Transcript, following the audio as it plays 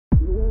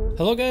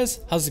Hello guys,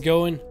 how's it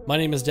going? My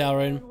name is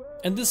Darren,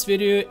 and this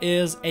video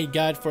is a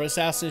guide for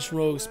Assassination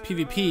Rogue's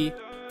PvP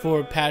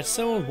for patch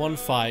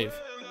 7.15.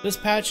 This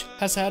patch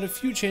has had a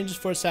few changes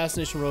for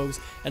Assassination Rogues,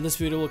 and this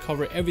video will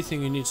cover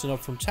everything you need to know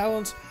from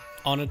talents,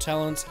 honor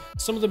talents,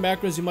 some of the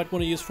macros you might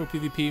want to use for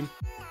PvP,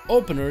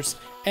 openers,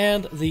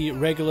 and the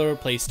regular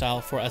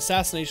playstyle for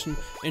Assassination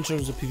in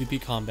terms of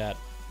PvP combat.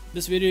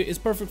 This video is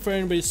perfect for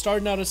anybody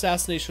starting out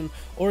Assassination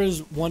or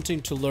is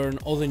wanting to learn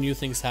all the new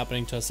things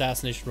happening to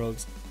Assassination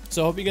Rogues.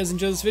 So I hope you guys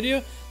enjoy this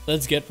video.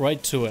 Let's get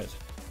right to it.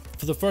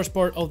 For the first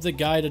part of the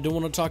guide, I do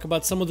want to talk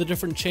about some of the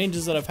different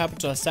changes that have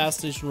happened to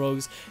Assassination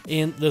Rogues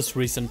in this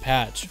recent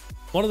patch.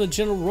 One of the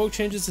general rogue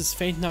changes is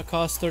Feint now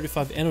costs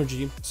 35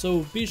 energy, so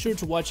be sure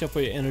to watch out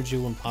for your energy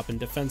when popping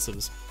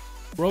defensives.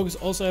 Rogues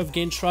also have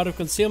gained Shroud of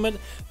Concealment,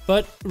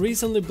 but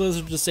recently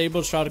Blizzard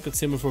disabled Shroud of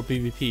Concealment for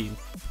PvP.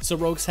 So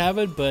rogues have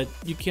it, but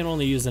you can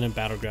only use it in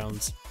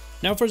Battlegrounds.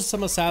 Now for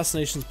some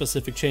assassination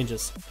specific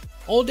changes.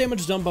 All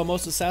damage done by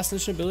most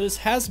assassination abilities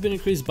has been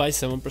increased by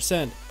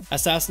 7%.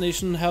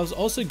 Assassination has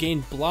also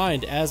gained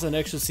blind as an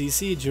extra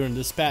CC during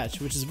this patch,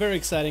 which is very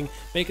exciting,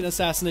 making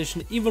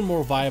assassination even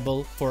more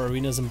viable for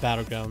arenas and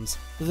battlegrounds.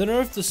 They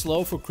nerfed the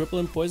slow for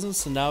crippling poisons,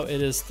 so now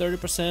it is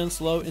 30%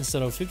 slow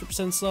instead of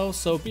 50% slow,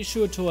 so be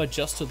sure to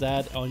adjust to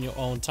that on your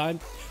own time,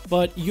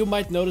 but you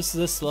might notice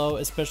this slow,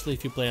 especially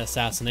if you play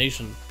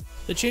assassination.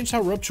 They changed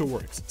how Rupture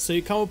works, so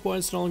your combo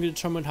points no longer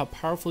determine how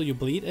powerful your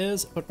bleed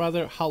is, but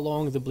rather how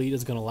long the bleed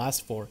is going to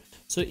last for.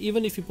 So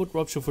even if you put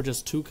Rupture for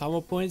just 2 combo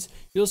points,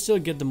 you'll still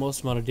get the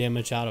most amount of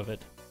damage out of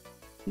it.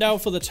 Now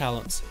for the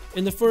talents.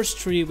 In the first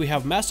tree we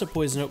have Master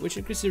Poisoner, which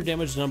increases your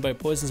damage done by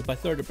poisons by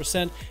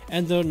 30%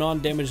 and the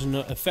non-damage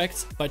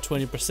effects by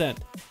 20%.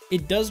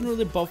 It doesn't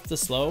really buff the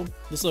slow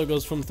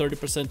goes from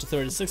 30% to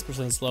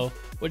 36% slow,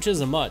 which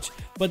isn't much,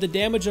 but the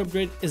damage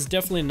upgrade is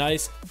definitely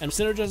nice and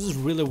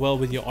synergizes really well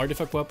with your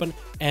artifact weapon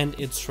and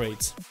its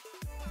traits.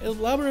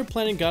 Elaborate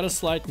Planning got a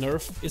slight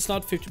nerf. It's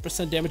not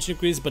 50% damage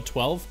increase but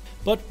 12,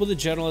 but with the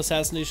general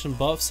assassination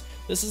buffs,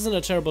 this isn't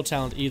a terrible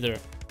talent either.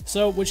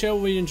 So whichever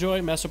way you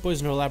enjoy, Master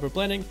Poisoner or Elaborate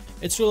Planning,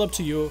 it's real up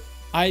to you.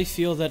 I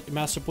feel that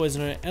Master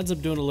Poisoner ends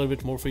up doing a little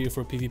bit more for you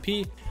for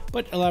PvP,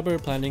 but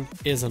Elaborate Planning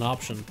is an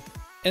option.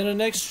 In the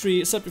next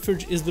tree,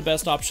 Subterfuge is the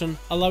best option,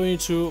 allowing you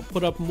to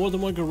put up more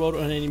than one Garrote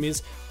on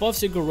enemies,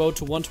 buffs your Garrote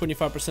to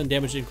 125%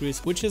 damage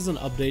increase, which is an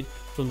update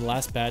from the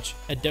last patch,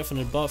 a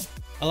definite buff,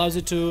 allows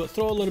you to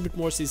throw a little bit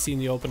more CC in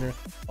the opener,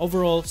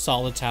 overall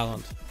solid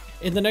talent.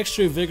 In the next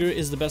tree, Vigor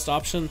is the best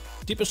option.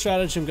 Deeper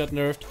Stratagem got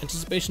nerfed,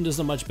 Anticipation does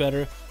not much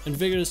better, and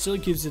Vigor still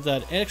gives you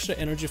that extra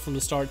energy from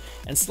the start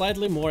and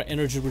slightly more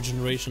energy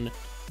regeneration,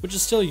 which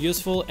is still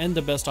useful and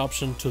the best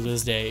option to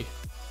this day.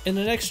 In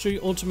the next tree,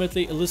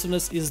 ultimately,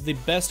 Elusiveness is the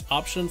best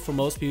option for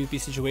most PvP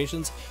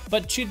situations,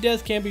 but Cheat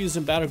Death can be used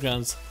in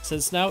Battlegrounds,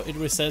 since now it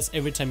resets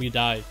every time you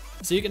die.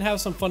 So you can have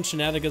some fun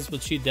shenanigans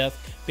with Cheat Death,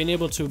 being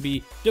able to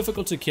be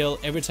difficult to kill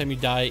every time you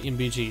die in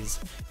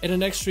BGs. In the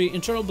next tree,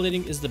 Internal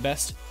Bleeding is the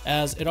best,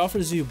 as it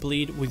offers you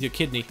bleed with your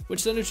kidney,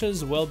 which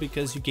synergizes well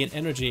because you gain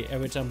energy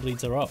every time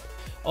bleeds are up.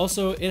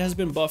 Also, it has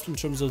been buffed in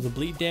terms of the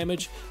bleed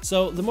damage,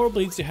 so the more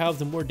bleeds you have,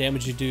 the more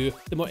damage you do,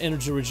 the more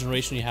energy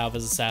regeneration you have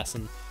as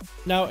Assassin.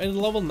 Now, in the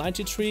level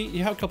 90 tree,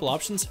 you have a couple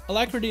options.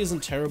 Alacrity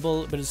isn't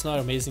terrible, but it's not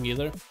amazing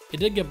either.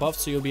 It did get buffed,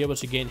 so you'll be able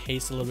to gain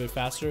haste a little bit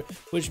faster,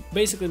 which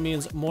basically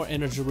means more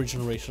energy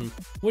regeneration,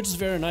 which is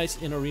very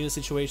nice in arena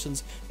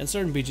situations and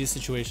certain BG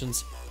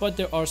situations, but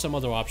there are some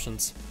other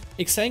options.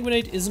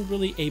 Exsanguinate isn't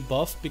really a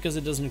buff because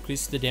it doesn't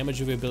increase the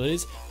damage of your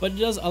abilities, but it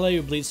does allow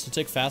your bleeds to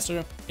tick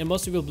faster, and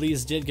most of your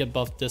bleeds did get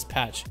buffed this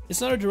patch.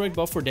 It's not a direct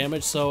buff for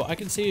damage, so I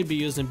can see it'd be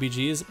used in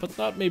BGs, but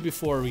not maybe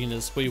for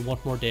arenas where you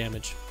want more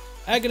damage.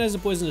 Agonizing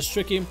Poison is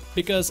tricky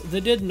because they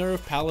did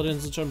nerf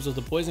paladins in terms of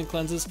the poison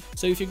cleanses,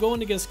 so if you're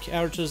going against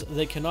characters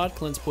that cannot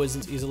cleanse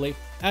poisons easily,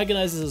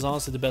 Agonizing is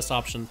honestly the best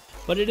option,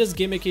 but it is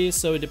gimmicky,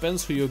 so it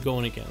depends who you're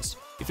going against.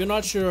 If you're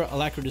not sure,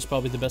 Alacrity is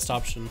probably the best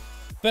option.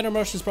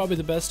 Venomrush is probably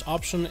the best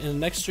option in the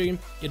next tree.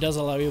 It does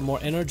allow you more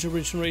energy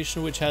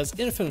regeneration, which has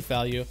infinite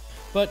value,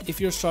 but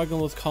if you're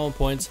struggling with common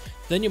points,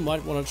 then you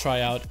might want to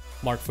try out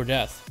Mark for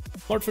Death.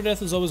 Mark for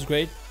Death is always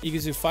great. It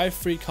gives you 5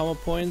 free combo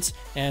points,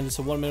 and it's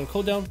a 1-minute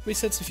cooldown,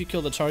 resets if you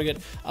kill the target,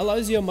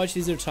 allows you a much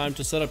easier time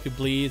to set up your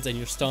bleeds and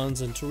your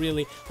stuns and to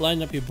really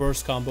line up your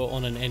burst combo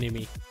on an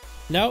enemy.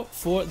 Now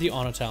for the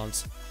honor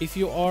talents. If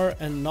you are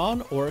a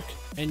non-orc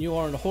and you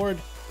are in a horde,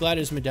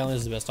 Gladiator's Medallion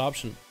is the best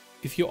option.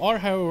 If you are,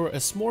 however, a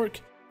smork,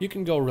 you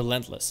can go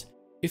Relentless.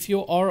 If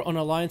you are on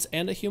Alliance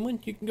and a human,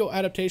 you can go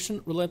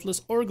Adaptation,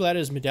 Relentless, or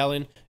Gladiator's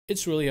Medallion.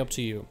 It's really up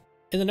to you.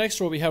 In the next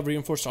row, we have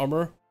Reinforced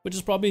Armor, which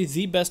is probably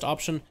the best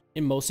option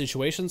in most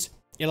situations.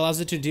 It allows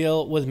you to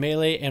deal with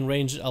melee and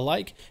ranged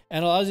alike,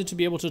 and allows you to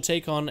be able to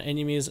take on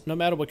enemies no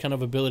matter what kind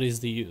of abilities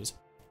they use.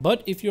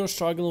 But if you're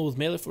struggling with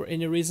melee for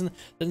any reason,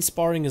 then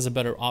Sparring is a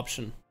better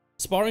option.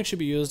 Sparring should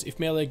be used if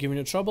melee giving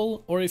you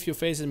trouble, or if you're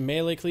facing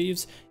melee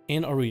cleaves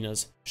in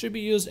arenas. Should be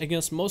used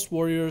against most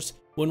warriors,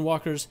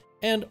 windwalkers,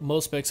 and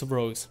most specs of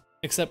rogues,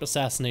 except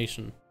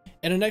Assassination.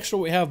 And the next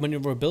role we have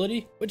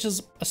maneuverability, which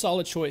is a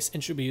solid choice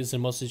and should be used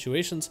in most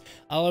situations,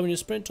 allowing your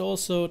sprint to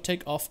also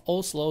take off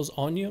all slows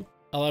on you,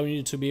 allowing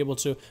you to be able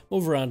to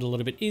move around a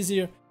little bit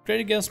easier, great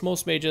against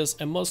most mages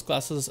and most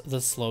classes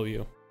that slow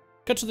you.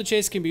 Cut to the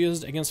chase can be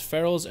used against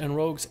ferals and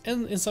rogues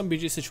and in some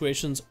BG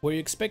situations where you're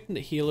expecting the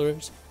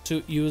healers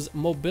to use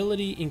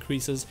mobility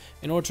increases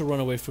in order to run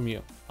away from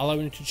you,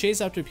 allowing you to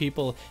chase after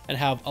people and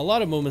have a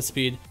lot of movement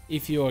speed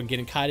if you are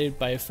getting kited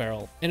by a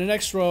feral. In the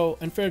next row,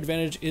 Unfair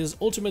Advantage is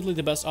ultimately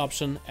the best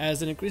option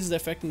as it increases the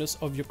effectiveness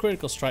of your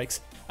critical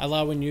strikes,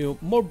 allowing you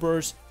more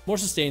burst, more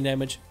sustained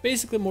damage,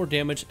 basically more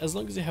damage as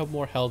long as you have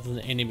more health than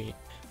the enemy.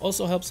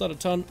 Also helps out a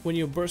ton when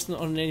you're bursting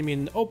on an enemy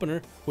in the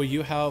opener where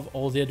you have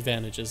all the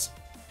advantages.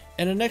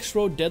 And the next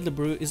row, Deadly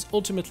Brew, is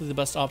ultimately the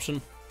best option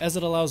as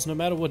it allows no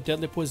matter what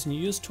deadly poison you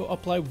use to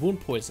apply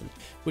wound poison,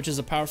 which is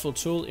a powerful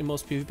tool in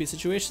most PvP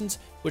situations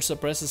which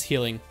suppresses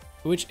healing,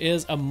 which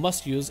is a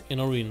must use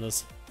in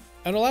arenas.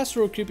 And the last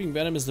row, Creeping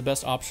Venom, is the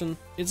best option.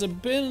 It's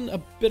been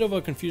a bit of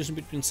a confusion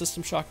between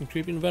System Shock and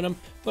Creeping Venom,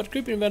 but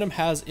Creeping Venom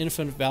has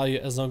infinite value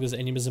as long as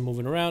enemies are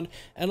moving around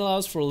and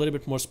allows for a little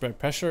bit more spread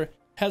pressure,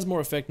 has more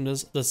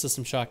effectiveness than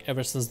System Shock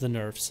ever since the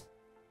nerfs.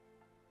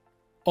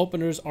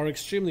 Openers are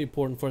extremely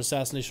important for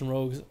Assassination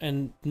Rogues,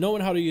 and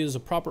knowing how to use a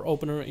proper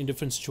opener in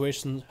different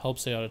situations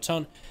helps you out a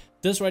ton.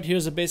 This right here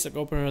is a basic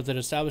opener that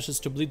establishes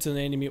 2 bleeds on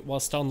the enemy while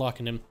stun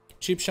locking him.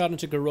 Cheap shot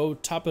into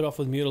Garrote, top it off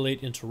with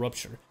Mutilate into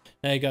Rupture.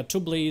 Now you got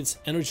 2 bleeds,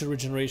 energy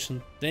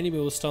regeneration, the enemy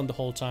will stun the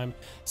whole time.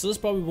 So this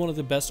is probably one of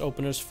the best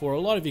openers for a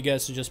lot of you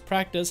guys to just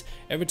practice.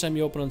 Every time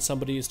you open on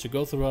somebody is to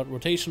go throughout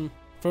rotation.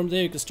 From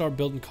there you can start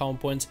building common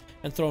points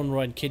and throwing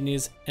right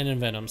kidneys and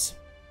envenoms.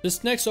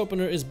 This next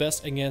opener is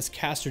best against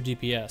caster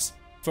DPS.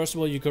 First of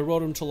all, you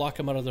Garrote them to lock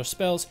them out of their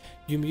spells,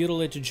 you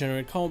Mutilate to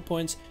generate common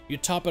points, you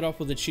top it off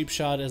with a cheap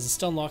shot as it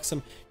stun locks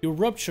them, you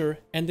Rupture,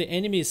 and the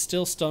enemy is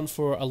still stunned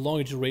for a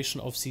longer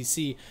duration of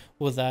CC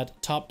with that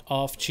topped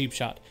off cheap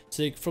shot.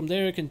 So from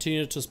there you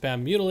continue to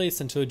spam Mutilates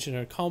until you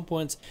generate common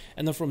points,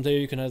 and then from there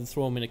you can either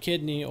throw them in a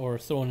kidney or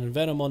throw an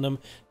envenom on them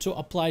to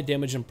apply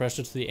damage and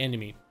pressure to the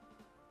enemy.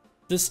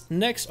 This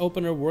next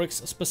opener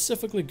works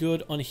specifically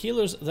good on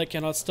healers that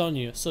cannot stun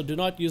you, so do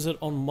not use it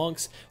on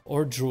monks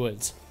or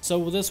druids. So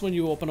with this one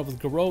you open up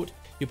with Garrote,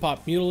 you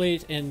pop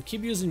Mutilate and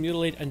keep using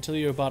Mutilate until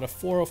you're about a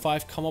 4 or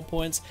 5 combo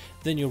points,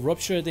 then you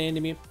Rupture the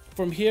enemy.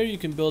 From here you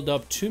can build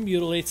up 2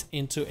 Mutilates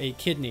into a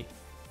kidney.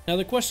 Now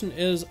the question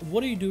is, what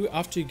do you do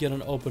after you get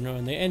an opener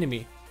on the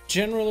enemy?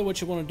 Generally what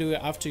you want to do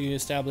after you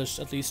establish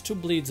at least 2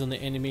 bleeds on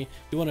the enemy,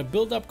 you want to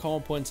build up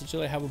common points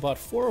until you have about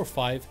 4 or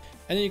 5,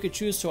 and then you could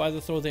choose to either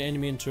throw the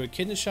enemy into a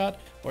kidney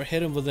shot or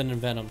hit him with an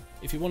envenom.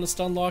 If you want to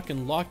stun lock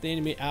and lock the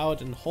enemy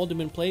out and hold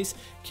him in place,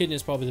 kidney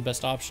is probably the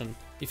best option.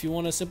 If you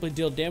want to simply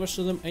deal damage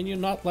to them and you're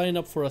not lining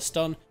up for a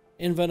stun,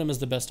 envenom is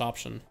the best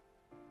option.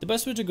 The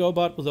best way to go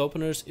about with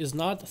openers is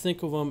not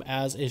think of them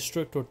as a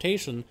strict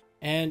rotation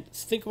and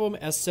think of them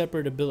as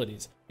separate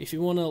abilities. If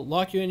you want to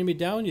lock your enemy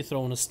down, you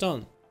throw in a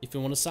stun. If you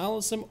want to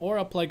silence him or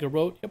apply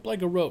Garrote, you apply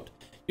Garrote.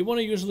 You want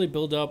to usually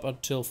build up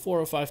until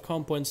 4 or 5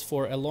 common points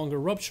for a longer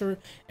Rupture,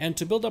 and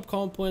to build up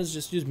common points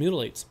just use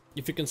Mutilates.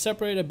 If you can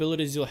separate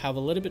abilities, you'll have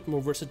a little bit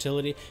more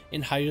versatility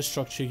in how you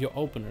structure your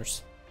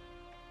openers.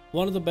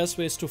 One of the best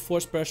ways to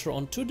force pressure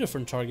on 2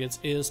 different targets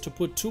is to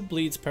put 2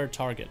 bleeds per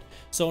target.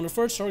 So on the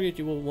first target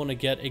you will want to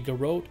get a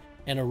Garrote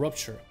and a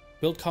Rupture.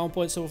 Build common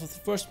points over the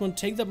first one,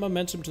 take that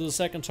momentum to the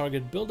second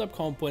target, build up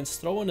common points,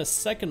 throw in a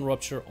second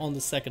Rupture on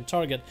the second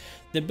target,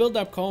 then build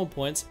up common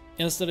points,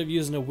 and instead of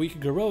using a weak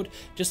Garrote,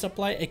 just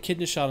apply a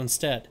kidney shot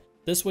instead.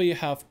 This way you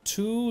have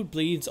 2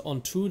 bleeds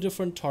on 2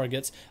 different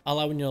targets,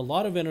 allowing you a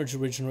lot of energy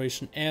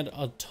regeneration and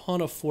a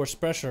ton of force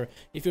pressure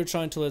if you're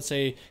trying to, let's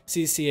say,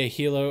 CC a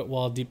healer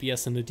while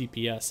DPS in the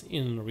DPS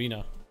in an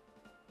arena.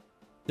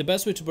 The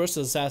best way to burst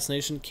the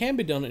assassination can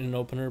be done in an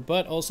opener,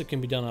 but also can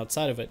be done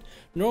outside of it.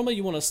 Normally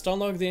you want to stun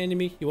lock the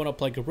enemy, you want to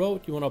apply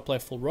Garrote, you want to apply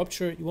full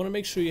Rupture, you want to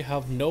make sure you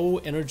have no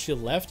energy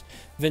left,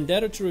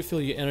 Vendetta to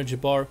refill your energy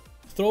bar,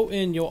 throw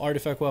in your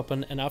artifact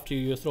weapon, and after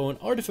you throw an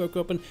artifact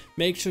weapon,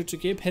 make sure to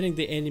keep hitting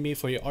the enemy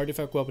for your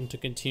artifact weapon to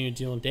continue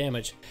dealing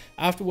damage.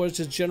 Afterwards,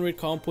 just generate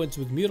common points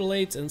with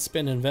Mutilates and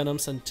spin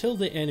envenoms until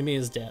the enemy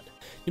is dead.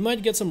 You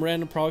might get some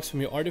random procs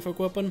from your artifact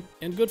weapon,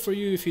 and good for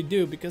you if you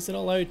do, because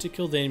it'll allow you to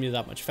kill the enemy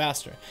that much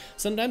faster.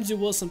 Sometimes you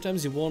will,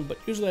 sometimes you won't, but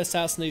usually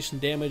assassination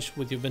damage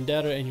with your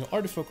Vendetta and your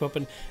artifact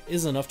weapon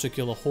is enough to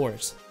kill a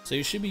horse. So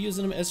you should be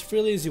using them as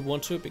freely as you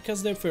want to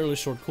because they're fairly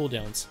short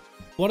cooldowns.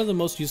 One of the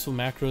most useful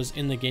macros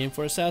in the game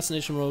for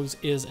Assassination Rogues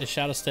is a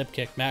Shadow Step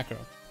Kick macro.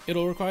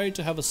 It'll require you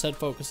to have a set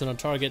focus on a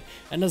target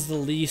and is the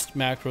least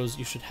macros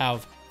you should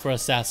have for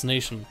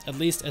assassination, at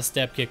least a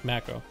step kick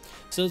macro.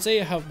 So let's say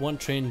you have one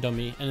trained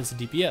dummy and it's a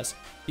DPS.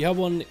 You have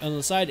one on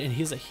the side and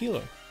he's a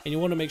healer, and you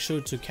want to make sure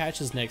to catch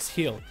his next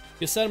heal.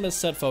 You set him as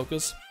set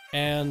focus,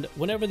 and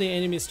whenever the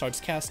enemy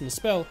starts casting a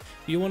spell,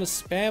 you want to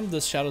spam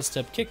this Shadow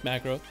Step Kick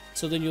macro,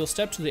 so then you'll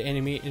step to the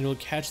enemy and you'll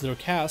catch their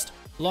cast,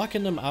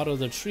 locking them out of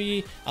the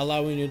tree,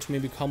 allowing you to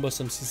maybe combo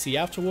some CC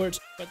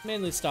afterwards, but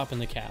mainly stopping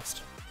the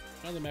cast.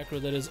 Another macro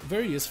that is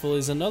very useful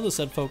is another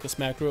set focus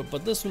macro,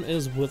 but this one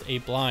is with a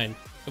blind.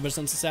 Ever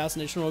since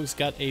Assassination Rogues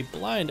got a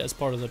blind as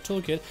part of the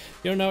toolkit,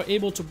 you're now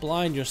able to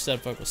blind your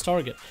set focus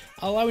target,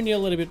 allowing you a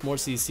little bit more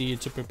CC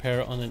to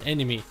prepare on an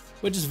enemy,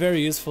 which is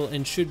very useful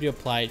and should be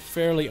applied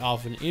fairly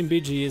often in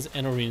BGs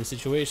and arena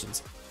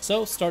situations.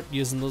 So start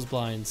using those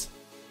blinds.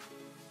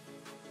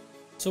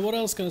 So what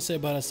else can I say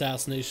about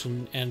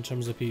Assassination in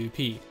terms of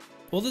PvP?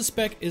 Well, this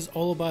spec is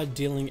all about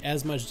dealing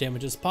as much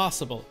damage as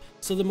possible,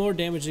 so the more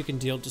damage you can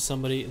deal to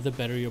somebody, the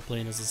better you're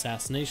playing as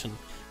Assassination.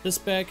 This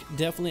spec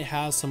definitely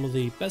has some of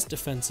the best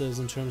defenses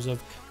in terms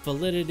of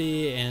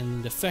validity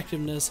and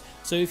effectiveness,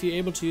 so if you're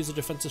able to use the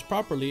defenses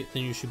properly,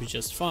 then you should be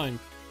just fine.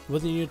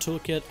 With the new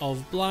toolkit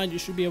of blind, you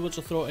should be able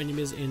to throw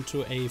enemies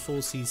into a full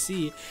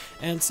CC,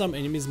 and some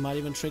enemies might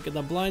even trinket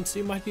the blind, so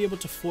you might be able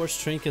to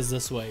force trinkets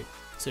this way.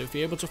 So if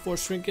you're able to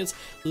force trinkets,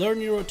 learn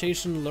your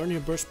rotation, learn your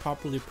burst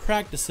properly,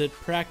 practice it,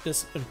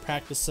 practice and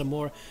practice some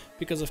more,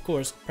 because of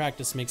course,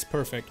 practice makes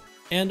perfect.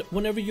 And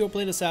whenever you're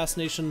playing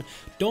Assassination,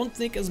 don't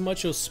think as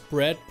much of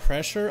spread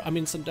pressure. I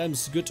mean, sometimes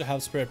it's good to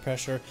have spread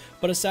pressure,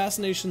 but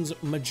Assassination's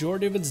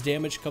majority of its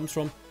damage comes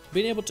from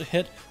being able to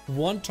hit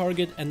one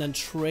target and then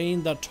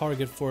train that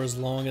target for as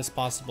long as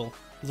possible.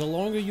 The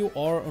longer you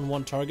are on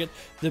one target,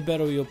 the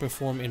better you'll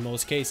perform in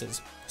most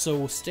cases.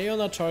 So stay on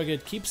that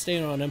target, keep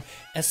staying on him,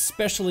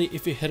 especially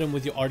if you hit him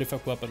with your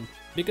artifact weapon.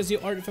 Because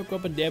your artifact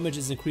weapon damage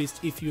is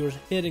increased if you're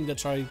hitting the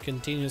target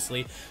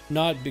continuously,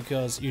 not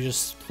because you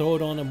just throw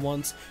it on him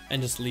once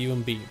and just leave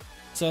him be.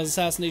 So as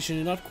Assassination,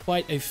 you're not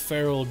quite a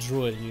feral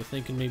druid and you're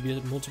thinking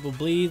maybe multiple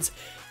bleeds,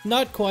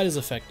 not quite as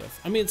effective.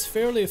 I mean, it's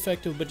fairly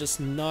effective, but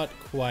just not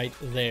quite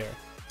there.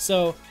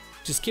 So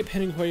just keep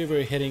hitting wherever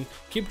you're hitting,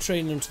 keep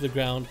training them to the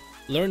ground,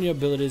 learn your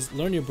abilities,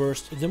 learn your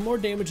burst. The more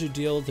damage you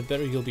deal, the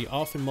better you'll be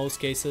off in most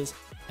cases.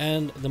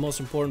 And the most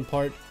important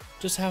part,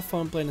 just have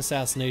fun playing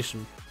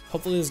Assassination.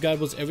 Hopefully this guide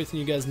was everything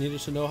you guys needed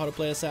to know how to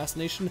play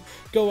Assassination.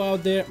 Go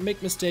out there,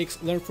 make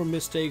mistakes, learn from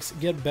mistakes,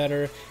 get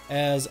better,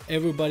 as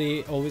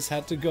everybody always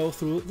had to go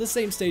through the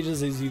same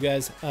stages as you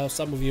guys.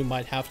 Some of you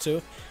might have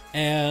to.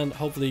 And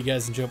hopefully you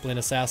guys enjoy playing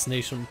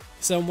Assassination.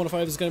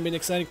 7.1.5 is going to be an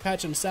exciting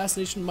patch, and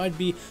Assassination might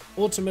be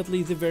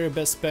ultimately the very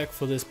best spec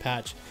for this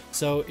patch.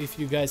 So if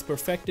you guys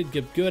perfect it,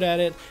 get good at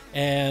it,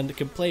 and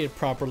can play it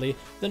properly,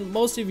 then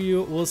most of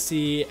you will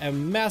see a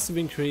massive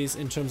increase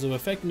in terms of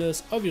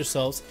effectiveness of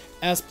yourselves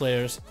as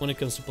players when it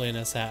comes to playing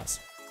Assass.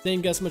 Thank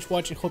you guys so much for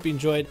watching, hope you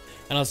enjoyed,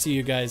 and I'll see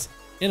you guys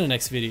in the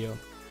next video.